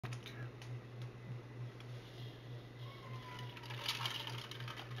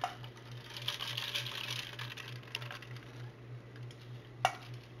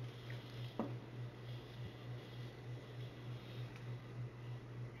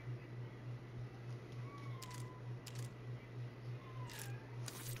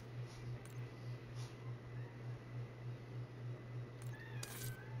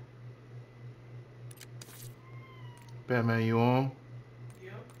Batman, you on?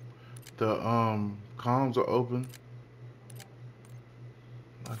 Yep. The comms are open.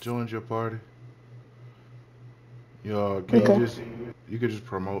 I joined your party. Can you Okay. just you could just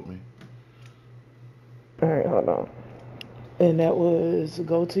promote me? All right, hold on. And that was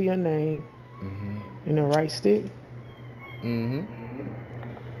go to your name Mhm. and the right stick. Mhm.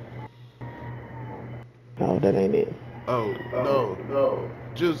 Oh, that ain't it. Oh no,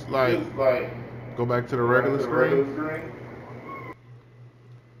 just like go back to the regular screen.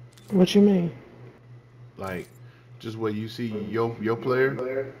 What you mean? Like just where you see your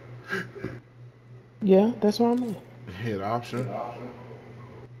player. Yeah, that's where I'm at. Hit option.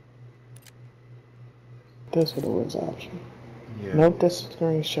 That's what it was option. Yeah. Nope, that's a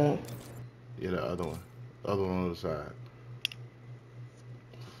screenshot. Yeah, the other one. Other one on the side.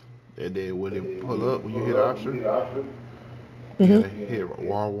 And then when it pull up, when you hit option, you Mhm. gotta hit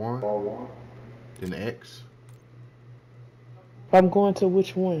wall one, then X. I'm going to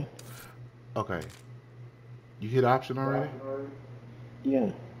which one? Okay. You hit option already?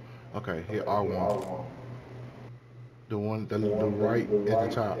 Yeah. Okay, hit R1. The right at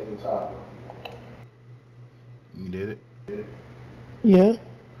the top. You did it. Yeah.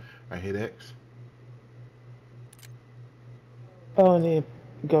 I hit X. Oh, and then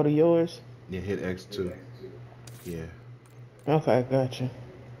go to yours. Then hit X too. Yeah. Okay, gotcha.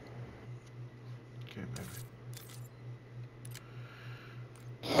 Okay,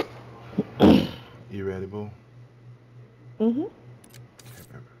 baby. You ready, boo? Mhm. Okay,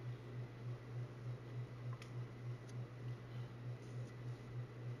 baby.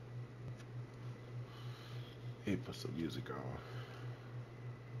 Hey, put some music on.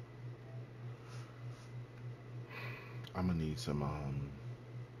 I'm gonna need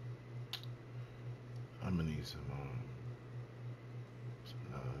I'm gonna need some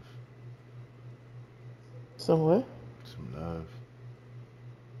love. Somewhere. Some love.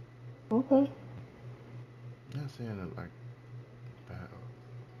 Okay. I'm not saying it like bad.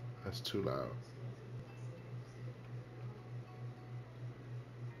 That's too loud.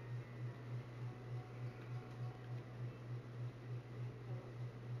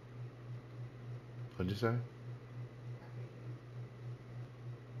 What'd you say?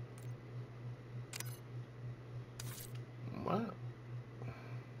 What?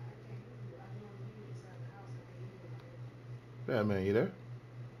 Batman, you there?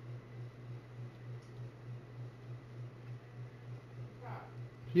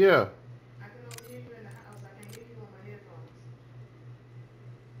 Yeah. I can only hear you in the house. I can't hear you on my headphones.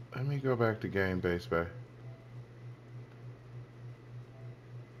 Let me go back to game base, babe.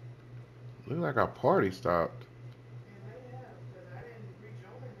 Look like our party stopped. It may have, because I didn't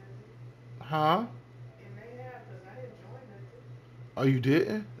rejoin nothing. Huh? It may have, because I didn't join nothing. Oh, you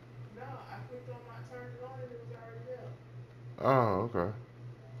didn't? No, I clicked on my, turned it on, and it was already there. Oh, okay.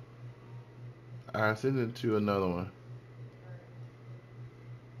 I send it to another one. Alright. I'm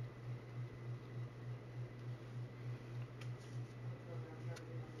coming. I'm trying to get my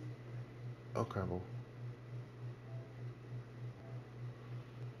music ready. Okay, well.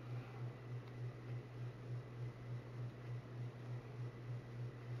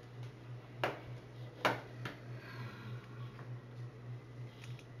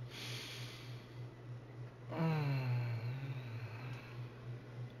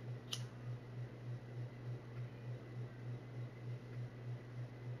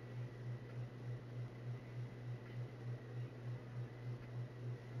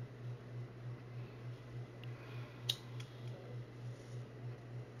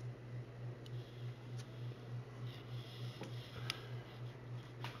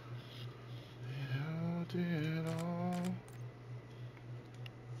 Yeah, I did all.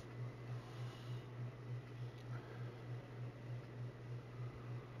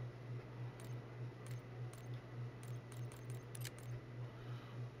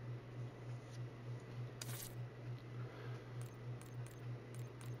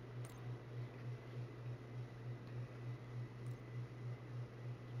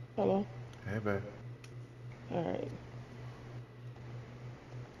 Hello. Hey, babe. All right.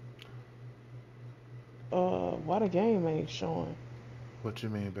 Why the game ain't showing? What you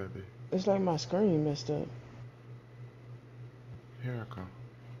mean, baby? It's like my screen messed up. Here I come.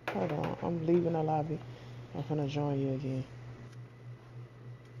 Hold on. I'm leaving the lobby. I'm gonna join you again.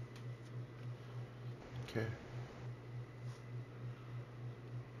 Okay.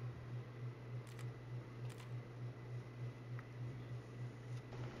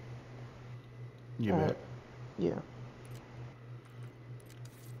 You All back? right. Yeah.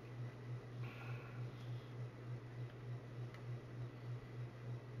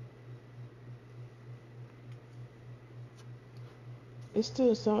 It's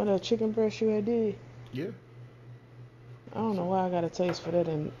still some of that chicken breast you had did. Yeah. I don't know why I got a taste for that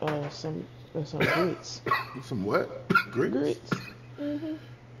and some grits. Some what? Grits? Grits. Mhm.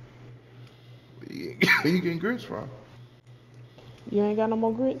 Where you getting grits from? You ain't got no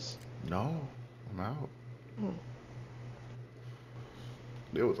more grits? No, I'm out. Mm.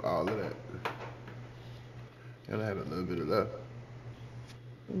 There was all of that. And I had a little bit of left.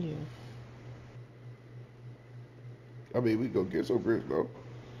 Yeah. I mean, we go get some grits, though.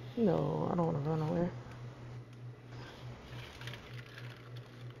 No, I don't want to go nowhere.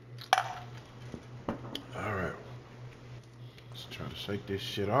 All right. Let's try to shake this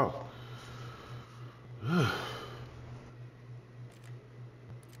shit off. I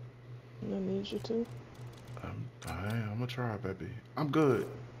need you to. I'm gonna try, baby. I'm good.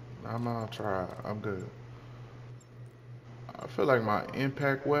 I'm gonna try. I'm good. I feel like my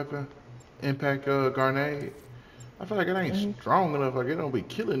impact grenade. I feel like it ain't Mhm. strong enough. Like it don't be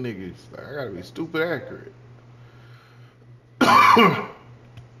killing niggas. Like I gotta be stupid accurate.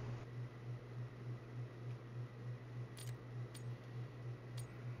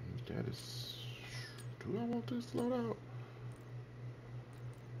 That is. Do I want this loadout?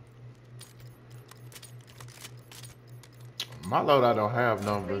 My loadout don't have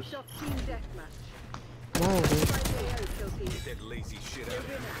numbers. Mine do. Get that lazy shit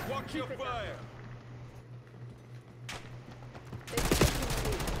out. Watch your fire.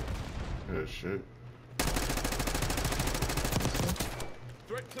 Good shit.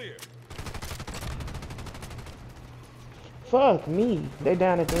 Threat clear. Fuck me. They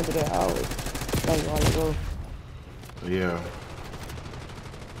down at the end of that hallway. Like while ago. Yeah.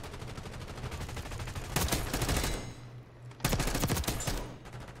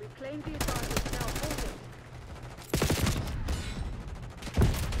 Reclaim the advantage now.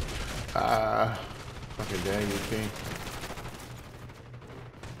 Hold it. Fucking Daniel King.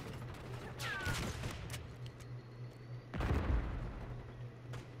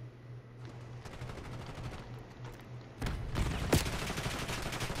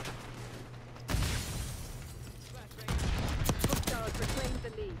 Hostiles reclaim the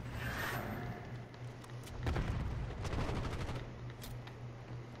lead.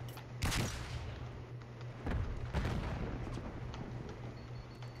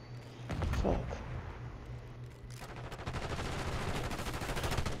 Fuck.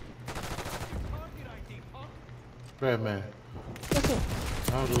 Batman. What's up?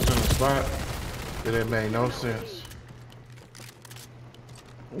 I was in a spot that it made no sense.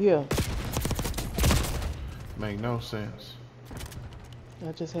 Yeah. Make no sense.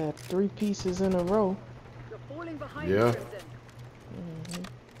 I just had 3 pieces in a row. You're falling behind, Yeah. Crimson. Mhm.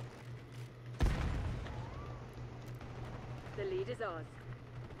 The lead is ours.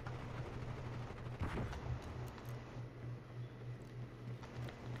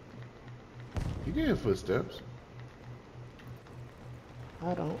 You get footsteps.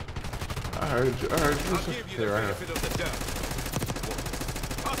 I don't. I heard you. I heard you. I'll give you the Right here. benefit of the doubt.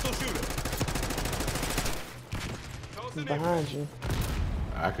 Hostile shooter. He's Tossing behind you.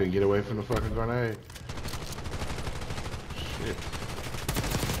 I couldn't get away from the fucking grenade. Shit.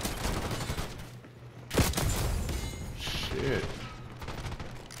 Shit.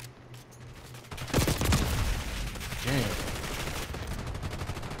 Damn.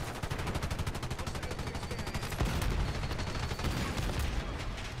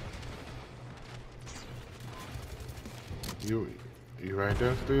 You right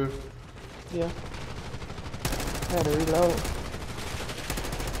there still? Yeah. Had to reload.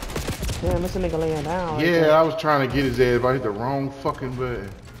 Damn, this a nigga laying down. Right Yeah, there. I was trying to get his ass, but I hit the wrong fucking button.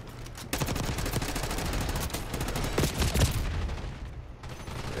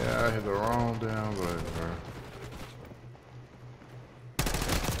 Yeah, I hit the wrong damn button,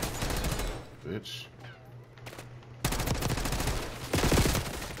 bro. Bitch.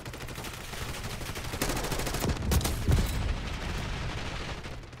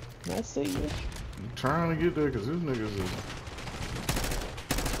 I see you. I'm trying to get there because this niggas is.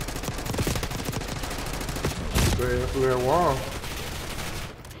 Stay through that wall.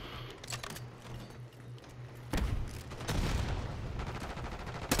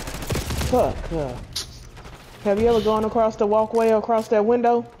 Fuck. Have you ever gone across the walkway or across that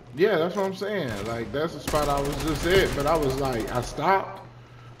window? Yeah, that's what I'm saying. Like, that's the spot I was just at, but I was like, I stopped.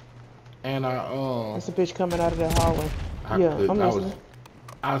 And That's a bitch coming out of that hallway. I, Yeah, I'm I listening.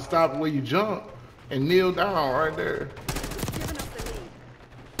 I stopped where you jump and kneel down right there. Giving up the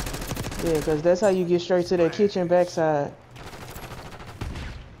lead. Yeah, because that's how you get straight to that kitchen backside.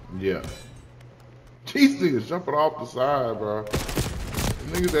 Yeah. These niggas jumping off the side, bro.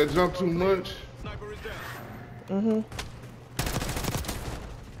 Niggas that jump too much. Sniper is down. Mm-hmm.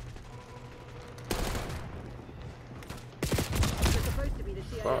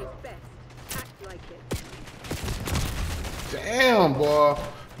 is best. Act like it. Damn, boy.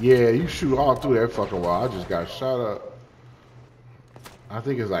 Yeah, you shoot all through that fucking wall. I just got shot up. I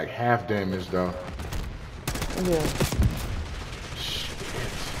think it's like half damage though. Yeah. Shit.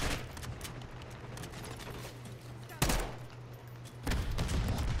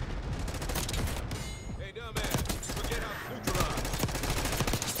 Hey, dumbass. Forget how to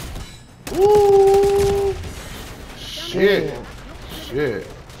neutralize. Ooh. Shit. Damn. Shit.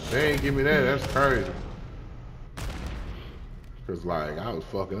 They ain't give me that. That's crazy. Cause like I was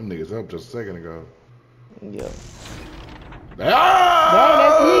fucking them niggas up just a second ago. Yeah.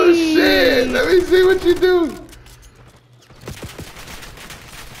 Oh that's me. shit! Let me see what you do.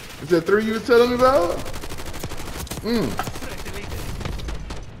 Is that 3 you was telling me about?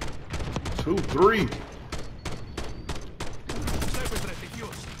 2, 3.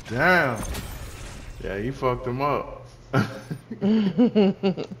 Damn. Yeah, you fucked him up.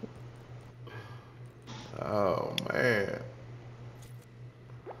 Oh man.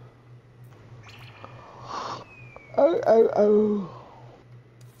 Oh.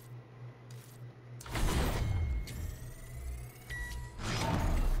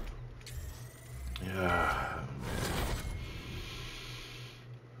 Yeah.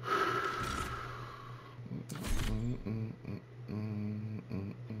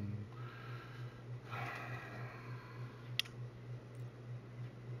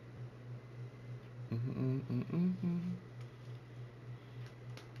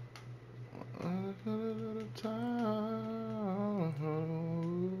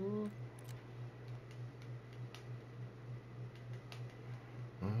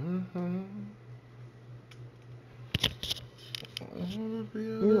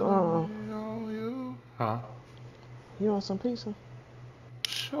 Huh? You want some pizza?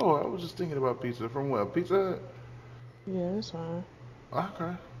 Sure, I was just thinking about pizza. From where? Pizza Hut? Yeah, that's fine.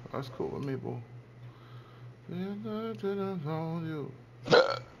 Okay, that's cool with me, boo.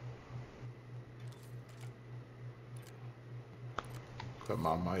 Cut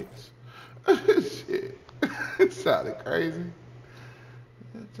my mics. Shit. It sounded crazy.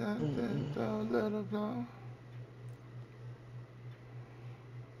 Don't let her go.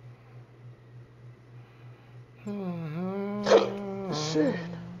 Shit.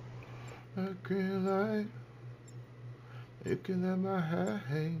 A green light. You can let my hair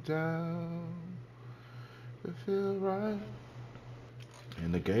hang down. It feel right.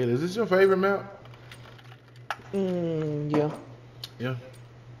 And the gate. Is this your favorite map? Yeah. Yeah.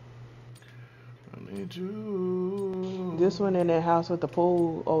 I need you. This one in that house with the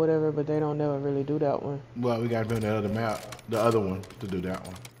pool or whatever, but they don't never really do that one. Well, we gotta build that other map, the other one, to do that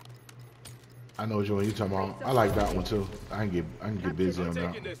one. I know which one you talking about. I like that one too. I can get busy on that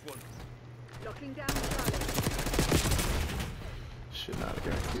one. Taking this one. Locking down Charlie. Shit, now I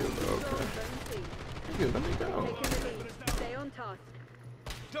got killed. Control Okay. zone C. Yeah, let me go. Taking the lead. Stay on task.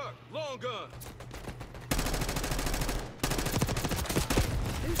 Duck, long gun.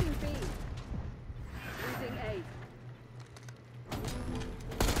 Losing B. Losing A.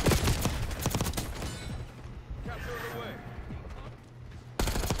 Capture it away.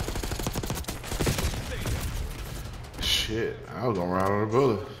 Shit, I was gonna ride on a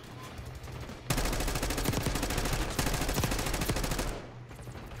bullet.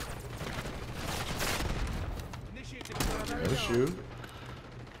 That's you.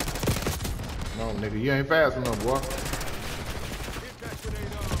 No, nigga, you ain't fast enough, boy. Impact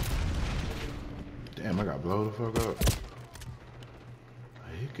grenade on. Damn, I got blow the fuck up.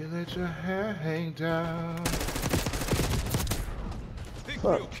 You can let your hair hang down. Think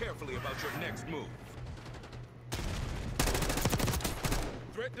real carefully about your next move.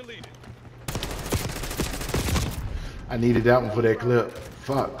 Threat deleted. I needed that one for that clip.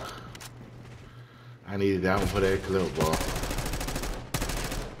 Fuck. I needed that one for that clip, boy.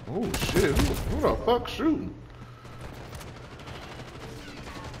 Oh shit, who the fuck shooting?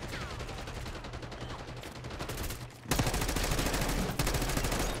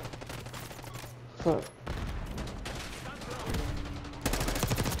 Fuck.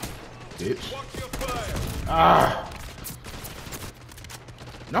 Bitch. Watch your fire. Ah!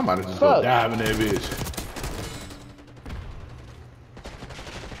 I might have just go Fuck. dive in that bitch.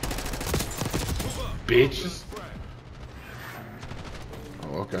 Bitches.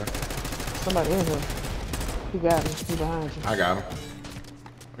 Oh, okay. Somebody in here. He got me. He behind you. I got him.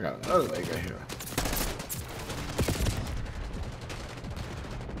 I got another nigga here.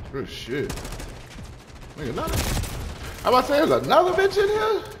 Good shit. Nigga, another. I'm about to say there's another bitch in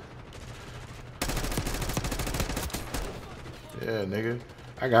here? Yeah, nigga.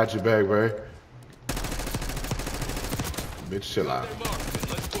 I got you back, bro. Bitch, chill out.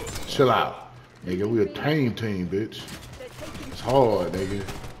 Let's chill out. Nigga, we a team, bitch. They're taking It's hard, nigga.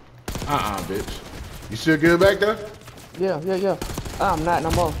 Bitch. You still good back there? Yeah. I'm not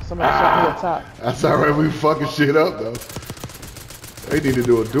no more. Somebody shot me up top. That's alright, we fucking shit up, though. They need to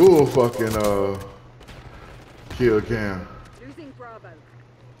do a dual fucking, kill cam. losing Bravo.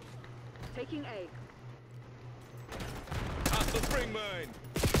 Taking A. Hostile spring mine.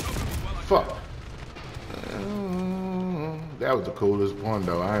 Fuck. That was the coolest one,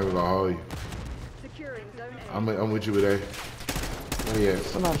 though. I ain't even gonna hold you. Securing zone A. I'm with you with A. Where you at?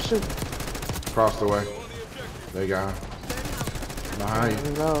 Somebody shoot. Across the way. They got him. Behind you.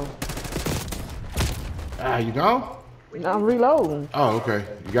 Reload. You gone? I'm reloading. Oh, okay.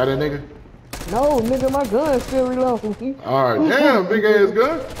 You got that nigga? No, nigga, my gun's still reloading. Alright, damn, big ass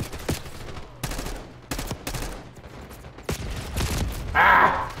gun.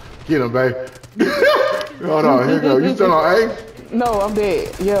 Get him, babe. Hold on, here you go. You still on A? No, I'm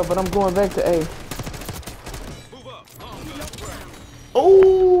dead. Yeah, but I'm going back to A. Move up.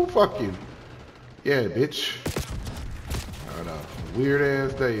 Oh, fuck you. Yeah, bitch. Hold on. Weird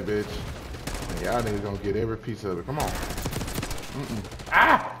ass day, bitch. And y'all niggas gonna get every piece of it. Come on.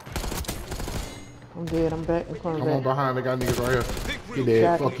 I'm dead. I'm back. I'm coming Come on back. behind. They got niggas right here. He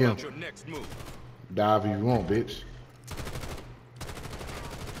dead. Fuck him. Dive if you want, bitch.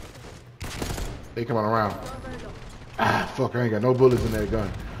 They coming around. Fuck, I ain't got no bullets in that gun.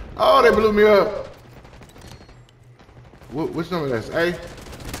 Oh, they blew me up. Which number that's? A?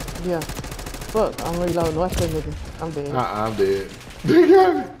 Yeah. Fuck, I'm reloading. Watch that nigga. I'm dead. I'm dead. They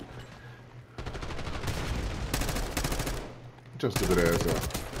got me. Just stupid ass up.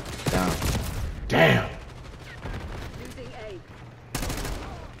 Down. Damn. Losing A.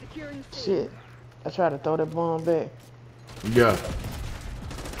 Securing C. Shit. I tried to throw that bomb back. Yeah.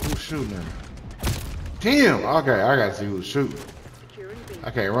 Who's shooting at me? Damn. Okay, I gotta see who's shooting. Securing B. I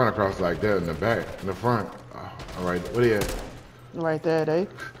can't run across like that in the back, in the front. Oh, all right, what are you at? Right there, eh?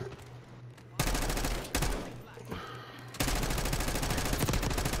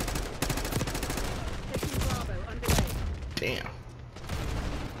 Taking Bravo underway. Damn.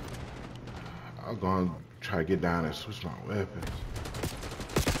 I'm gonna try to get down and switch my weapons.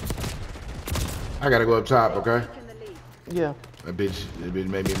 I gotta go up top, okay? Taking the lead. Yeah. That bitch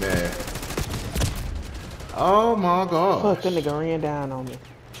made me mad. Oh my god. Fuck, that nigga ran down on me.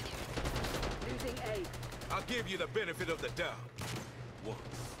 Losing A. I'll give you the benefit of the doubt. Once.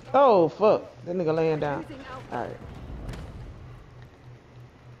 Oh, fuck. That nigga laying down. Losing Alpha. Alright.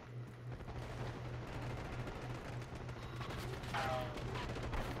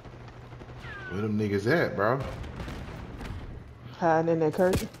 Where them niggas at, bro? Hiding in that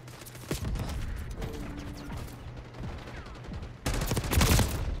curtain.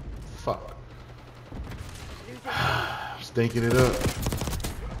 Fuck. Losing A. Stinking it up. Not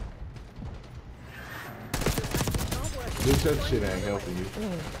working. Bitch, that shit ain't helping you.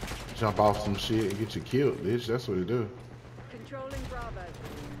 Jump off some shit and get you killed, bitch. That's what it do. Controlling Bravo.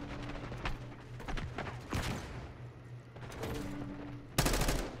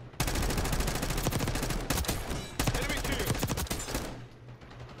 Enemy kill.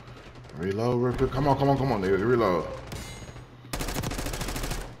 Reload real quick. Come on, nigga. Reload.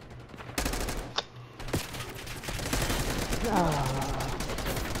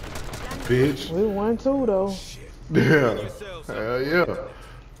 Bitch. We won too, though. Yeah. Yourselves up. Hell yeah.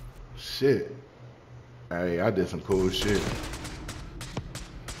 Shit. Hey, I did some cool shit.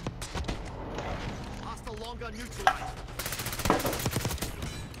 Hostile long gun neutralized.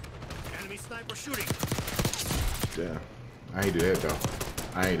 Enemy sniper shooting. Damn. I ain't do that though.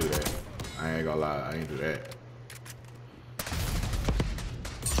 I ain't do that. I ain't gonna lie. I ain't do that.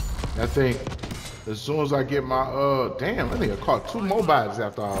 I think as soon as I get my damn, I think I caught 2 more bodies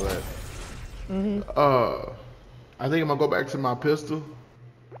after all that. I think I'm gonna go back to my pistol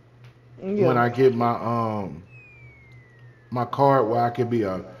Yeah. when I get my my card where I could be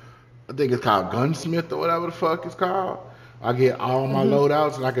I think it's called gunsmith or whatever the fuck it's called. I get all my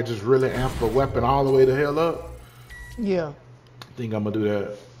loadouts and I could just really amp the weapon all the way the hell up. Yeah. I think I'm gonna do that.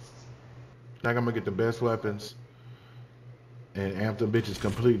 I think I'm gonna get the best weapons and amp them bitches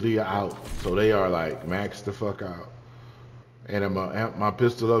completely out, so they are like maxed the fuck out. And I'm gonna amp my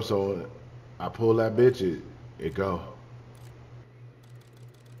pistol up so I pull that bitch, it go.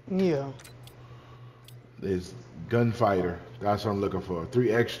 Yeah. It's gunfighter. That's what I'm looking for.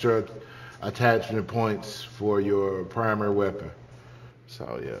 3 extra attachment points for your primary weapon.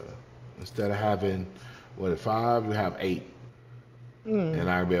 So yeah, instead of having 5, you have 8, and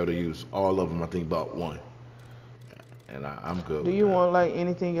I'll be able to use all of them. I think about 1, and I'm good. Do with you that. want like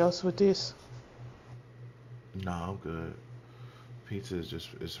anything else with this? No, I'm good. Pizza is just,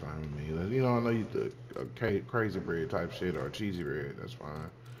 it's fine with me. You know, I know you the crazy bread type shit or cheesy bread. That's fine.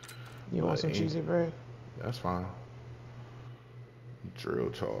 You want But some cheesy bread? That's fine. Drill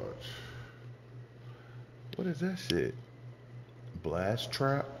charge. What is that shit? Blast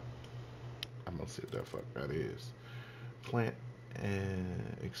trap? I'm gonna see what the fuck that is. Plant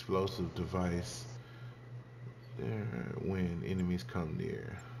an explosive device there when enemies come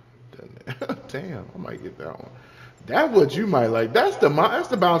near. Damn, I might get that one. That's what you might like. That's the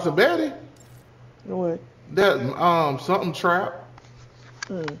bouncing Betty. What? That something trap.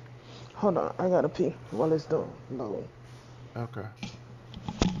 Hold on, I gotta pee while it's done. No. Okay.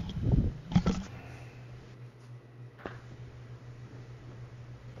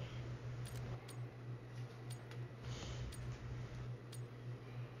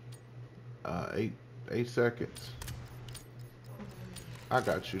 Eight seconds. I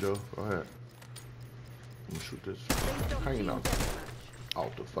got you though. Go ahead. I'm gonna shoot this. Hanging off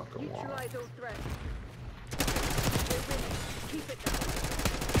the fucking wall. Neutralize all threats. We're winning. Keep it down.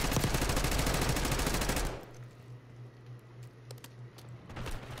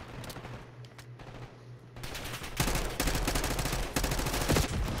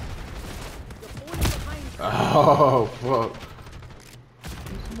 You're falling behind. Oh fuck.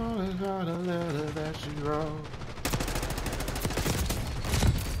 This morning got a letter that she wrote.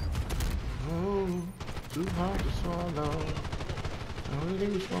 Oh, too hard to swallow. Oh, it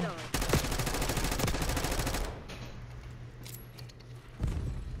is fun.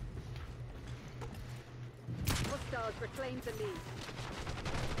 Hostiles reclaim the lead.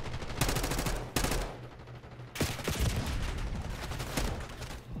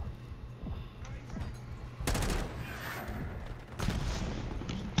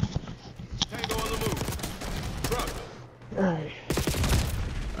 Tango on the move. Truck. Alright.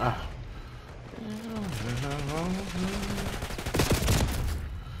 Ah.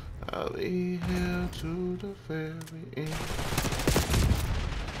 I'll be here to the very end.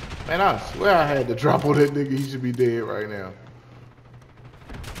 Man, I swear I had to drop on that nigga. He should be dead right now.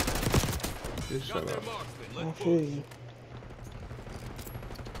 Just Got shut their up. marksman. I Let's feel move. you.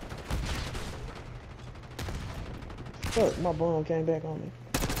 Fuck, my bum came back on me.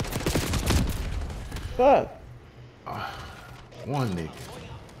 Fuck. One nigga.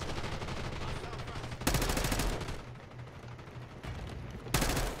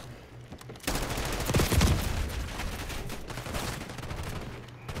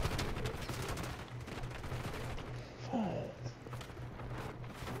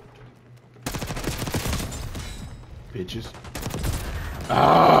 Bitches.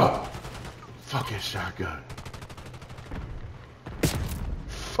 Ah! Fucking shotgun.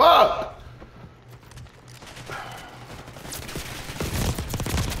 Fuck!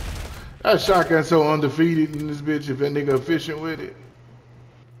 That shotgun so undefeated in this bitch if that nigga efficient with it.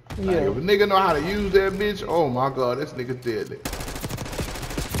 Like, Yeah. if a nigga know how to use that bitch, oh my god, this nigga deadly.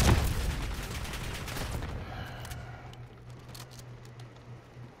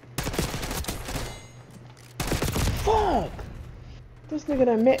 Fuck! This nigga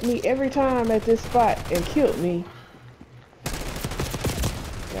done met me every time at this spot and killed me.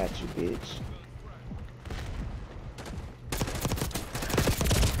 Got you, bitch.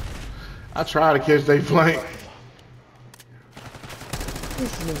 I try to catch they flank.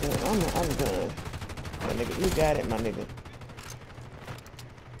 This nigga, I'm done. My nigga, you got it, my nigga.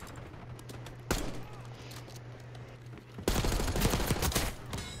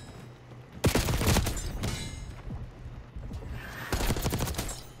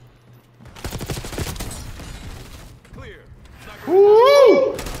 Clear.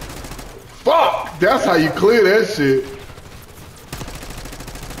 Woo! Fuck! That's how you clear that shit.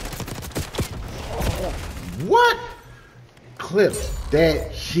 What? Clip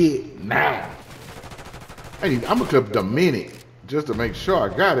that shit now. Hey, I'm gonna clip the minute just to make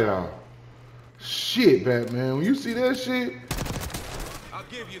sure I got it on. Shit, Batman. When you see that shit, I'll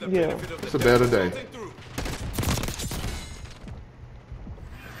give you the Yeah. benefit of the it's a better day. Think through.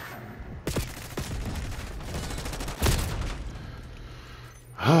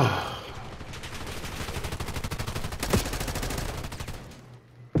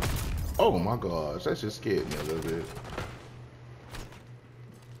 Oh my gosh, that just scared me a little bit.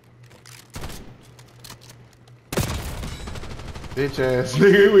 Bitch ass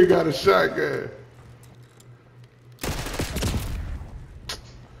nigga, we got a shotgun.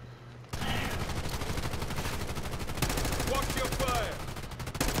 Watch your fire.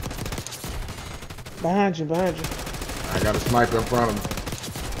 Behind you, behind you. I got a sniper in front of me.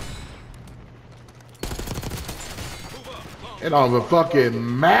 Move up. Long. It don't even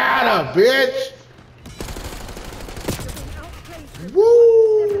fucking matter, bitch. You're being outplayed.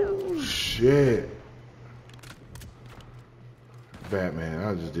 Woo! Shit. Batman,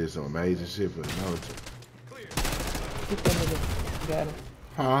 I just did some amazing shit for the military. Shoot that nigga. Got him.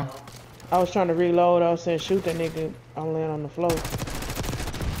 Huh? I was trying to reload. I was saying shoot that nigga. I'm laying on the floor.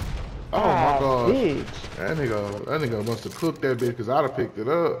 Oh my gosh. Bitch. That nigga must have cooked that bitch because I'd have picked it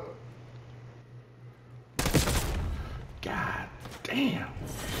up. God damn.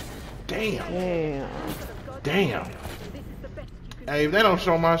 Damn. Damn. Damn. Hey, if they don't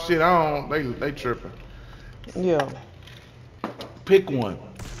show my shit, I don't, they tripping. Yeah. Pick one.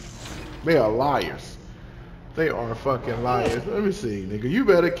 They are liars. They are fucking liars. Let me see, nigga. You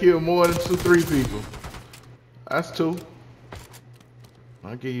better kill more than 3 people. That's 2.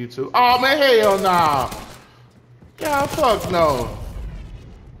 I'll give you 2. Oh man, hell nah. Yeah, fuck no.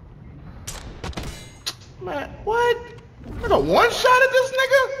 Man, what? Nigga, one shot at this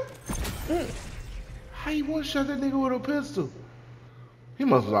nigga? How you one shot that nigga with a pistol? He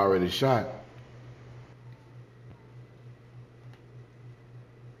must have already shot.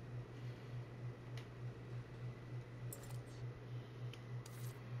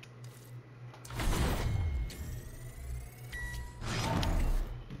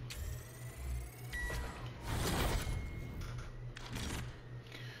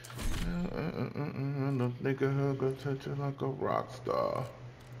 Nigga go touch it like a rock star.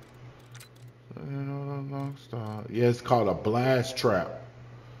 You know, a rock star. Yeah, it's called a blast trap.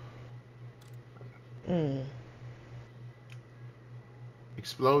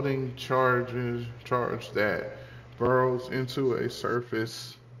 Exploding charge that burrows into a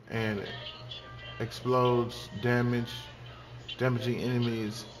surface and explodes, damaging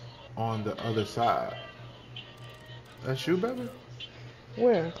enemies on the other side. That's you, baby?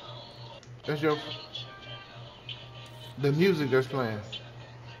 Where? That's the music that's playing.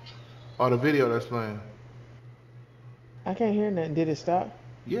 Or the video that's playing. I can't hear nothing. Did it stop?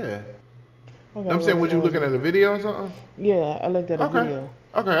 Yeah. Okay, I'm saying, was you looking at a video or something? Yeah, I looked at a video.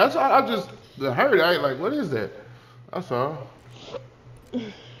 Okay, that's all. I just heard it. I ain't like, what is that? That's all.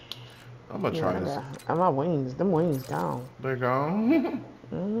 I'm gonna try this. My wings, them wings gone. They're gone.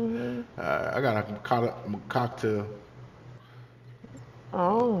 Mm-hmm. I got a cocktail.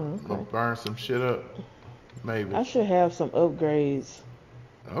 Oh, I'm gonna okay. burn some shit up. Maybe. I should have some upgrades.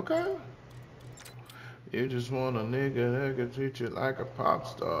 Okay. You just want a nigga that can treat you like a pop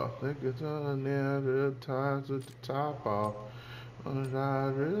star. Niggas on the ties with the top off. Wanna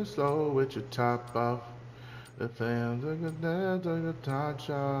ride real slow with your top off. The fans are gonna dance on your top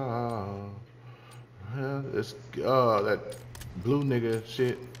off. It's that blue nigga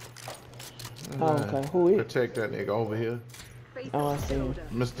shit. Oh, okay. Who is? Protect that nigga over here. Oh, I see.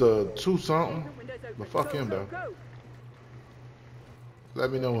 Mr. 2 something. But fuck him though.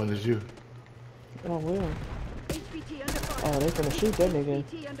 Let me know when it's you. Oh, well. Oh, they finna shoot that nigga.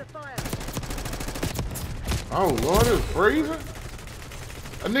 Oh, Lord, it's freezing?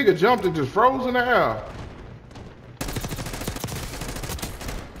 A nigga jumped and just froze in the air.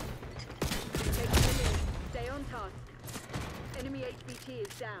 Stay on task. Enemy HBT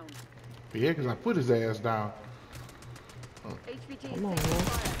is down. Yeah, because I put his ass down. HBT is Come on, taking man.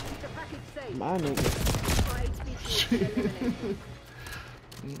 fire. Keep the package safe. My nigga. Our HBT is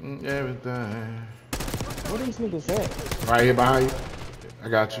eliminated. Everything. Where these niggas at? Right here behind you. I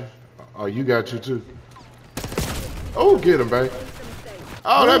got you. Oh, you got you too. Oh, get him, babe.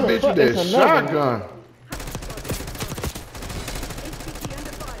 Oh, that bitch with that shotgun. HBT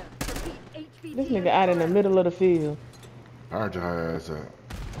under fire. Repeat, HBT This nigga under out in the fire. middle of the field. I heard your ass out.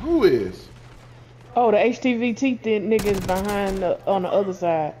 Who is? Oh, the HTVT nigga is behind on the other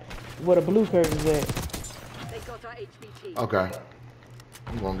side where the blue curtain's at. They got our HBT. Okay.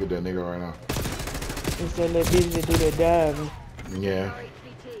 I'm gonna get that nigga right now. Instead of that bitch that do that diving. Yeah. Our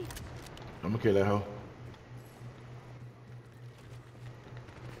HBT. I'm gonna kill that hoe.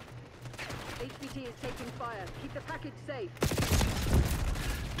 HBT is taking fire. Keep the package safe.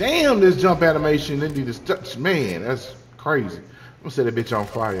 Damn, this jump animation, they need to touch. Man, that's crazy. I'm gonna set that bitch on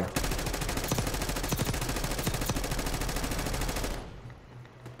fire.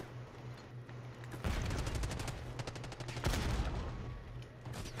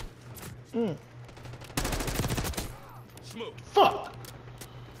 Smoke. Fuck.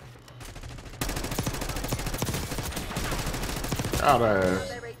 Out ass.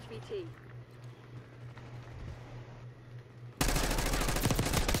 Their HBT.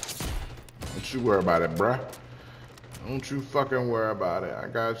 Don't you worry about it, bruh. Don't you fucking worry about it. I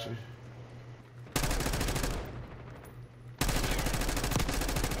got you.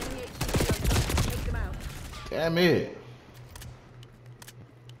 Enemy HBT. Take them out. Damn it.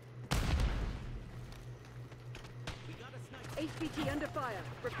 HVT under fire.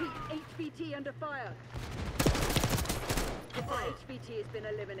 Repeat, HVT under fire. HVT has been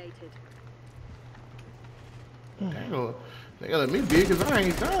eliminated. They gonna let me be because I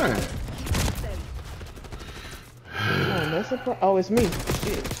ain't done. Man, that's a oh, it's me.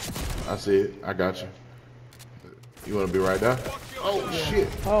 Shit. I see it. I got you. You wanna be right there? Oh shit.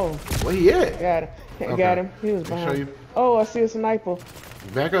 Oh, Where he at? got him. Okay. Got him. He was Let me show behind. you. Oh, I see a sniper.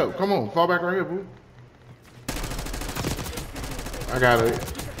 Back up. Come on. Fall back right here, boo. I got it.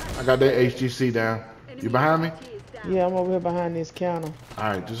 I got that HGC down. You behind me? HVT is down. Yeah, I'm over here behind this counter.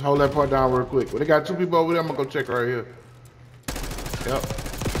 Alright, just hold that part down real quick. Well, they got 2 people over there. I'm gonna go check right here. Yep.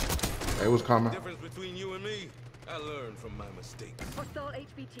 They was coming. Difference between you and me, I learned from my mistakes. Hostile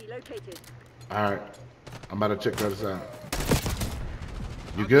HVT located. Alright. I'm about to check the other side.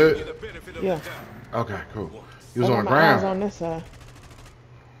 You I'll give you good? the benefit of Yeah. the doubt. Okay, cool. You was I on got the my eyes ground. on this side.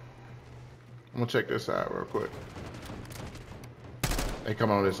 I'm gonna check this side real quick. They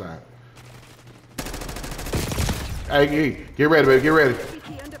come on this side. Hey, get ready, baby. Get ready.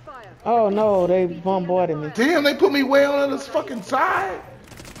 HVT under fire. Oh no, they bombarded me. Damn, they put me way on this fucking side.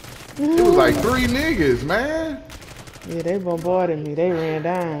 It was like 3 niggas, man. Yeah, they bombarded me. They ran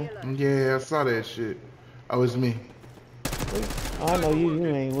down. Yeah, I saw that shit. Oh, it's me. Oh, I know you. You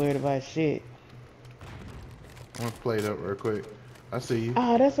ain't worried about shit. I'm gonna play it up real quick. I see you.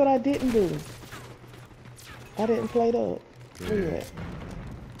 Ah, that's what I didn't do. I didn't play it up. Where you at?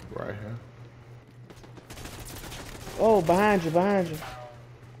 Right here. Oh, behind you, behind you.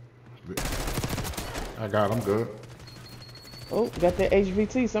 I got him good. Oh, got that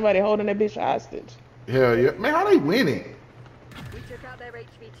HVT. Somebody holding that bitch hostage. Hell yeah. Man, how they winning? We took out their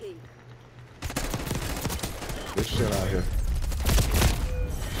HVT. This shit out here.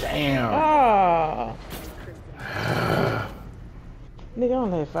 Damn. Ah. Nigga, I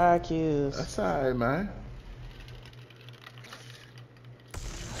only had 5 kills. That's alright, man.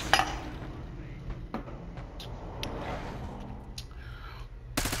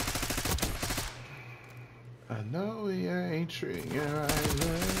 I know he ain't treating you right,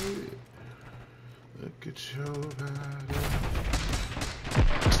 baby. Look at your body.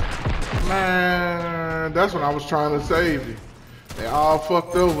 Man, that's when I was trying to save you. They all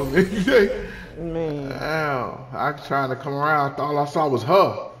fucked over me. Man. Damn, I was trying to come around. All I saw was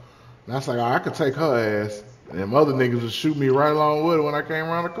her. And I was like, I could take her ass. And them other niggas would shoot me right along with her when I came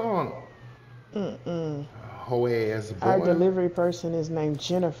around the corner. Whole ass boy. Our delivery person is named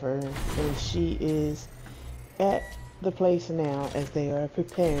Jennifer, and she is at the place now as they are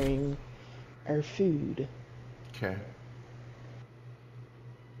preparing our food. Okay.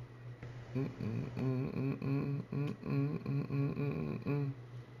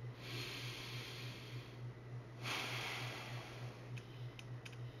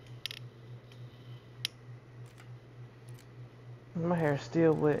 My hair's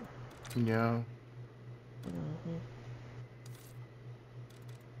still wet. Yeah.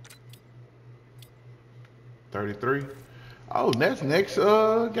 33. Oh, that's next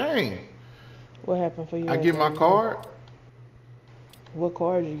game. What happened for you? I get my card. What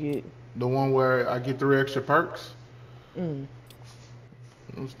card you get? The one where I get 3 extra perks. Mm.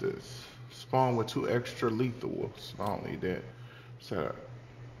 What's this? Spawn with 2 extra lethal wolves. I don't need that. What's that?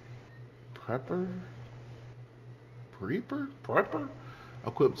 Prepper? Prepper?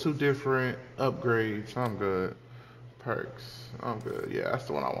 Equip 2 different upgrades. I'm good. Perks. I'm good. Yeah, that's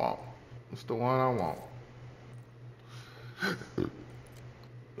the one I want. That's the one I want.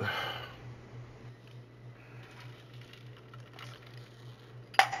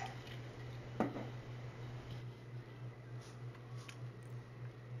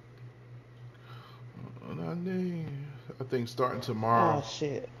 I think starting tomorrow. Oh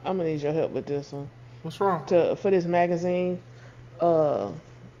shit! I'm gonna need your help with this one. What's wrong? For this magazine, I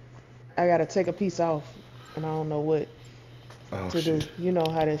gotta take a piece off, and I don't know what to do. You know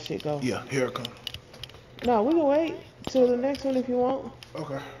how that shit go. Yeah, here it comes. No, we can wait till the next one if you want.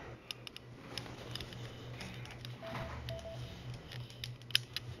 Okay.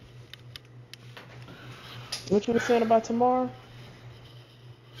 What you were saying about tomorrow?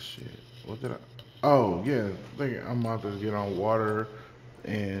 Shit. What did I? Oh yeah. I think I'm about to get on water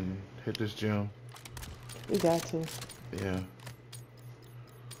and hit this gym. We got to. Yeah.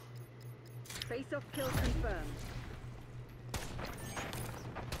 Face-off kill confirmed.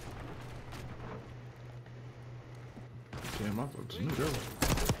 Damn, I thought knew that was.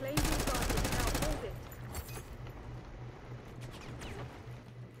 Claim the advantage. Now hold it.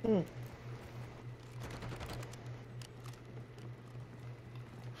 Hmm.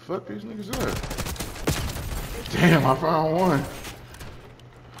 Fuck these niggas up. Damn, I found one.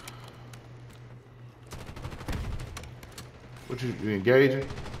 What you engaging?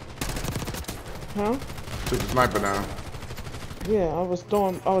 Huh? Took the sniper down. Yeah, I was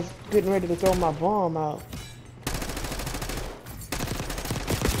getting ready to throw my bomb out.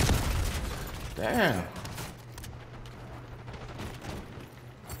 Damn.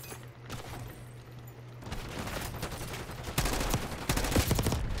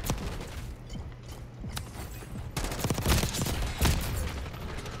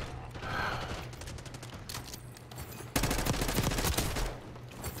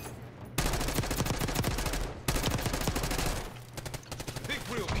 Think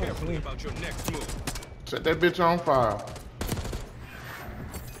real carefully about your next move. Set that bitch on fire.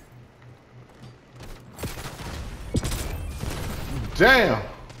 Damn!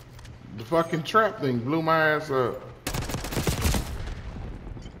 The fucking trap thing blew my ass up.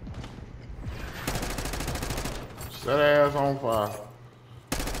 Set ass on fire.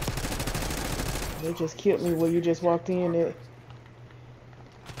 They just killed me where you just walked in at.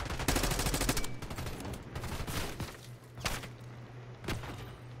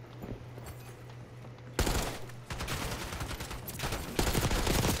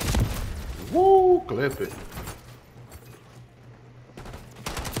 Woo! Clip it.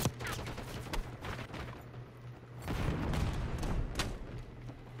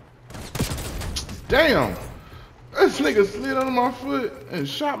 Damn! This nigga slid under my foot and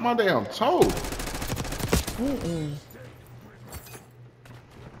shot my damn toe.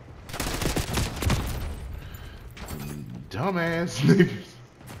 Dumbass niggas.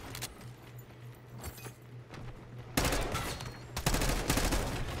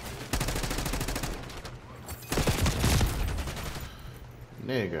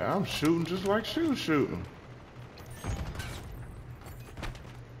 Nigga, I'm shooting just like she was shooting.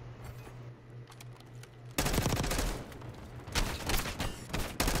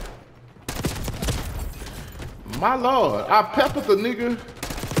 My lord, I peppered the nigga.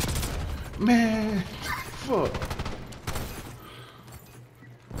 Man, fuck.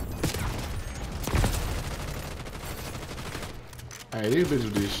 Hey, these bitches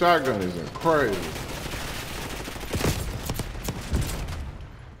with these shotguns are crazy.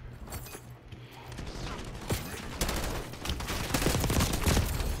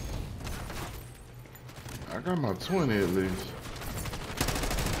 I got my 20 at least.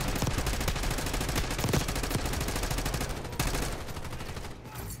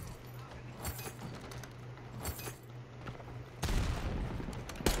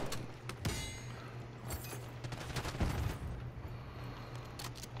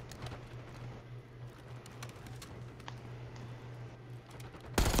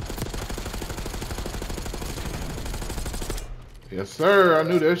 Yes, sir. I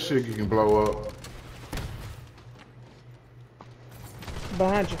knew that shit can blow up.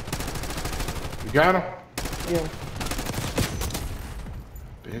 Behind you. You got him? Yeah.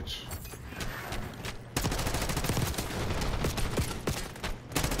 Bitch.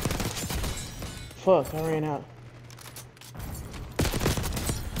 Fuck, I ran out.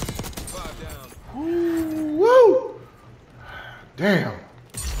 5 down. Ooh, woo! Damn.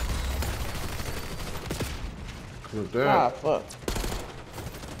 Clip that. Ah, fuck.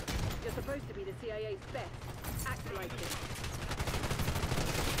 You're supposed to be the CIA's best. Act like it.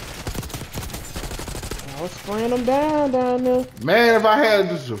 I was spraying them down there. Man, if I had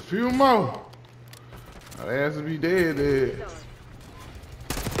just a few more, I'd ass to be dead.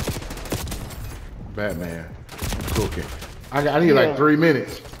 Batman. I'm cooking. I need like 3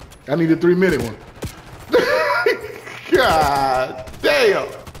 minutes. I need a 3-minute one. God damn.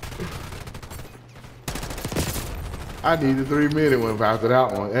 I need a 3-minute one after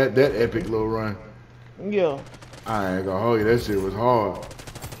that one. That epic little run. Yeah. I ain't gonna hold you. That shit was hard.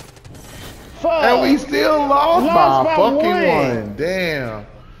 Fuck. And we still lost Lost by by fucking one. one. Damn.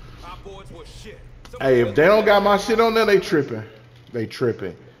 Our boards were shit. Hey, if they don't got my shit on there, they tripping. They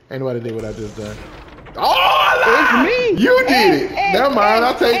tripping. Ain't nobody did what I just done. Oh, I lied. It's me. You did it. Never mind.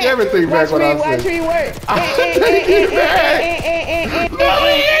 I'll take everything back what I said. Watch me work. I'll take it back. Let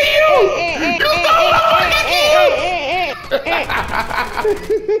me hear you. You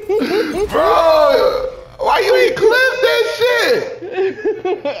so Bro, why you ain't clip that shit?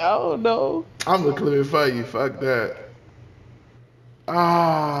 I don't know. I'm gonna clip it for you. Fuck that.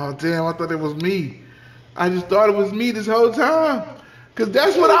 Oh, damn. I thought it was me. I just thought it was me this whole time. Cause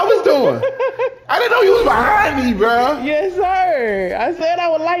that's what I was doing. I didn't know you was behind me, bro. Yes, sir. I said I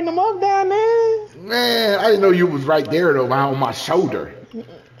would lighten them up down there. Man, I didn't know you was right there though, on my shoulder.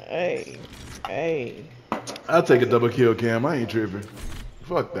 Hey. I'll take a double kill, Cam. I ain't tripping.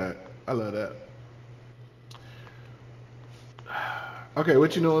 Fuck that. I love that. Okay,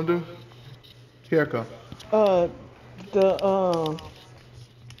 what you gonna do? Here I come. The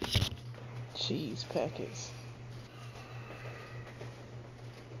cheese packets.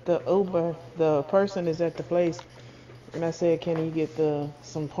 The Uber, the person is at the place, and I said, can you get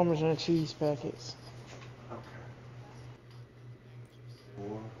some Parmesan cheese packets? Okay.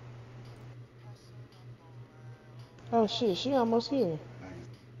 4. Oh shit, she almost here.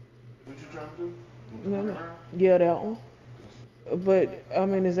 What you trying to do? You No, turn no. around? Yeah, that one. But I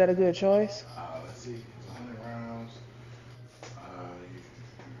mean, is that a good choice? Let's see. It's 100 rounds. You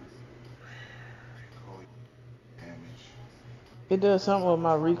recoil damage. It does something with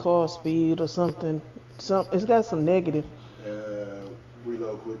my recoil speed or something. It's got some negative.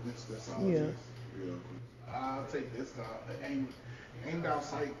 Reload quickness. That's all it Yeah. is. Reload quickness. I'll take this. Aim down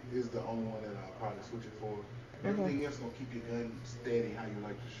sight is the only one that I'll probably switch it for. Okay. Everything else gonna keep your gun steady how you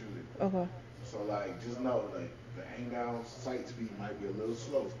like to shoot it. Okay. So like, just know like the aim down sight speed might be a little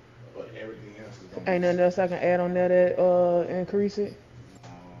slow, but everything else is gonna be. Ain't nothing else I can add on that increase it.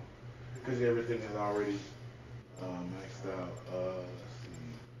 Because everything is already maxed out. Let's see.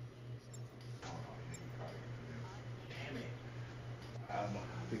 Oh, yeah, you probably can do this. Damn it. I don't know.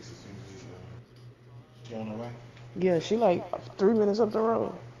 I think as soon as you on the way. Yeah, she like 3 minutes up the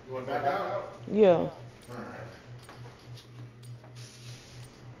road. You want to back out? Yeah.